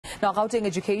Now, Gauteng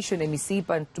Education MEC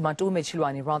Matome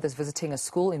Chiloane is visiting a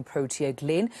school in Protea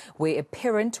Glen where a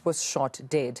parent was shot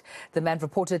dead. The man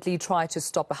reportedly tried to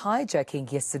stop a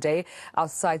hijacking yesterday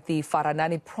outside the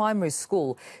Faranani Primary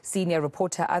School. Senior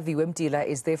reporter Aviwe Mtila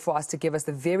is there for us to give us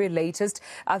the very latest.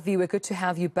 Aviwe, good to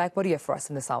have you back. What do you have for us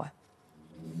in this hour?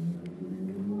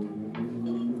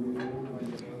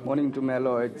 Morning,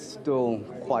 Tumelo. It's still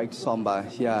quite somber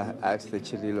here at the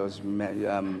Chililos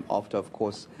after, of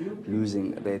course,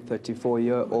 losing their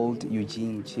 34-year-old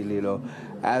Eugene Chililo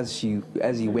as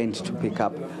he went to pick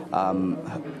up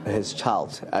his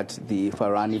child at the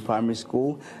Faranani Primary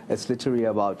School. It's literally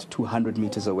about 200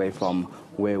 meters away from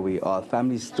where we are.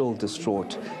 Family's still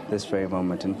distraught this very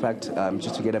moment. In fact,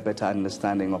 just to get a better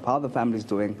understanding of how the family's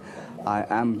doing, I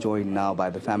am joined now by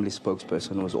the family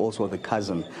spokesperson, who is also the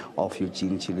cousin of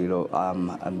Eugene Chililo,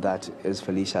 and that is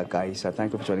Felicia Gaisa.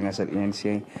 Thank you for joining us at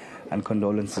eNCA, and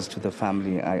condolences to the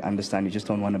family. I understand you just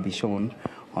don't want to be shown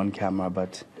on camera,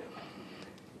 but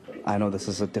I know this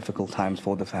is a difficult time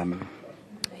for the family.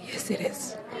 Yes, it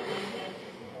is.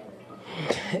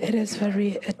 It is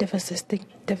very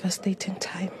devastating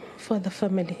time for the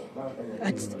family.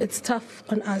 It's tough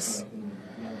on us,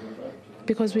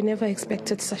 because we never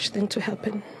expected such thing to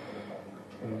happen.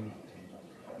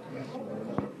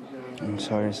 I'm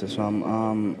sorry, Sis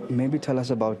Ram. Maybe tell us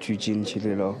about Eugene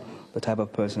Chililo, the type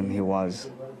of person he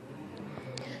was.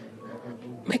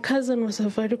 My cousin was a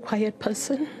very quiet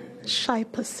person, shy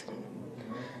person.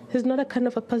 He's not a kind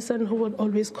of a person who would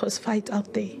always cause fight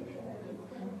out there.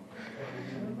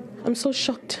 I'm so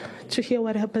shocked to hear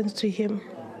what happens to him,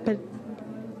 but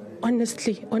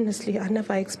honestly, I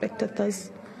never expected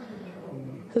this.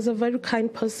 He's a very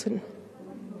kind person.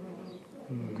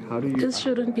 This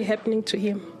shouldn't be happening to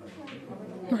him.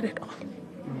 Not at all.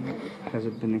 Has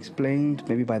it been explained,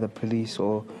 maybe by the police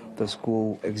or the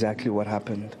school, exactly what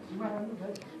happened?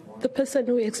 The person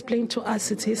who explained to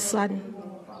us it's his son,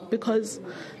 because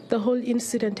the whole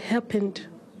incident happened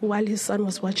while his son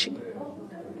was watching.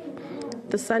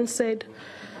 The son said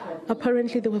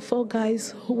apparently there were 4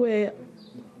 guys who were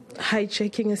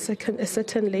hijacking a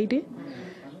certain lady,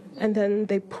 and then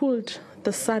they pulled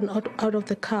the son out of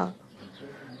the car.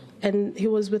 And he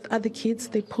was with other kids.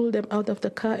 They pulled them out of the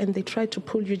car, and they tried to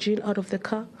pull Eugene out of the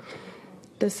car.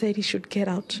 They said he should get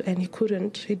out, and he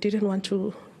couldn't. He didn't want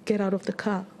to get out of the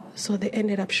car. So they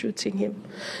ended up shooting him.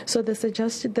 So they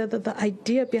suggested that the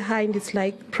idea behind it's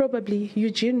like probably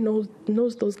Eugene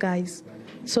knows those guys.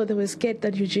 So they were scared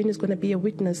that Eugene is going to be a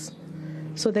witness.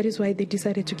 So that is why they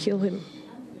decided to kill him.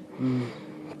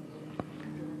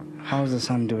 How's the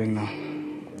son doing now?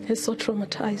 He's so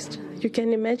traumatized. You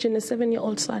can imagine a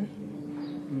 7-year-old son.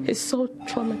 He's so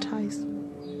traumatized.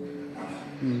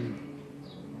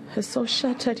 He's so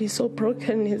shattered, he's so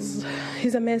broken,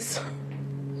 he's a mess.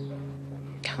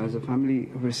 Has the family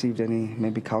received any,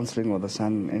 maybe counseling, or the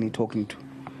son, any talking to?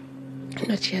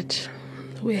 Not yet.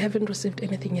 We haven't received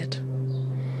anything yet.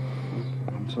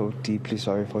 I'm so deeply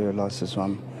sorry for your loss,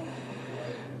 Iswam.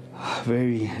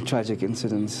 Very tragic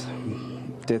incidents.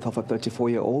 Death of a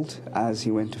 34-year-old as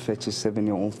he went to fetch his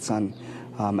 7-year-old son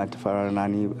at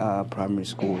Faranani Primary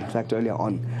School. In fact, earlier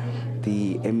on,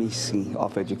 the MEC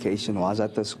of Education was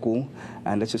at the school,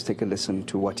 and let's just take a listen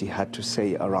to what he had to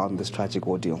say around this tragic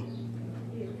ordeal.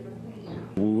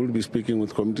 We will be speaking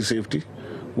with community safety.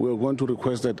 We are going to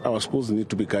request that our schools need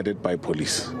to be guarded by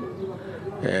police.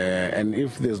 And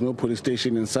if there's no police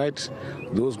station in sight,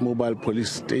 those mobile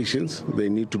police stations, they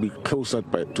need to be closer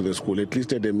to the school, at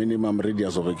least at a minimum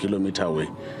radius of 1 kilometer away,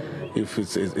 if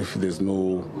there's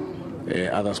no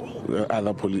other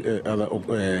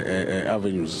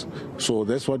avenues. So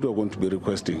that's what we're going to be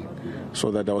requesting,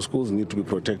 so that our schools need to be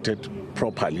protected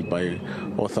properly by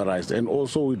authorized. And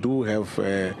also we do have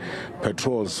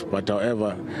patrols, but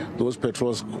however, those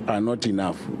patrols are not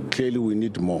enough. Clearly we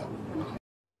need more.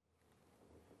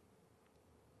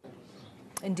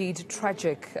 Indeed,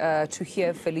 tragic to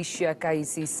hear Felicia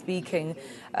Gaisi speaking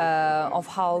of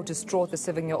how distraught the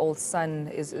 7-year-old son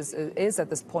is at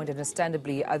this point,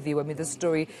 understandably, Aviwe. I mean, this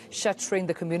story shattering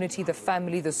the community, the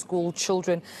family, the school,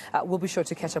 children. We'll be sure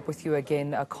to catch up with you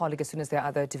again, colleague, as soon as there are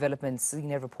other developments.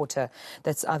 Senior reporter,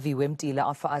 that's Aviwe Mtila,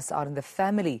 out for us out in the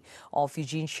family of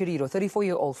Eugene Chililo,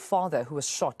 34-year-old father who was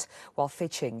shot while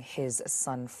fetching his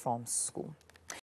son from school.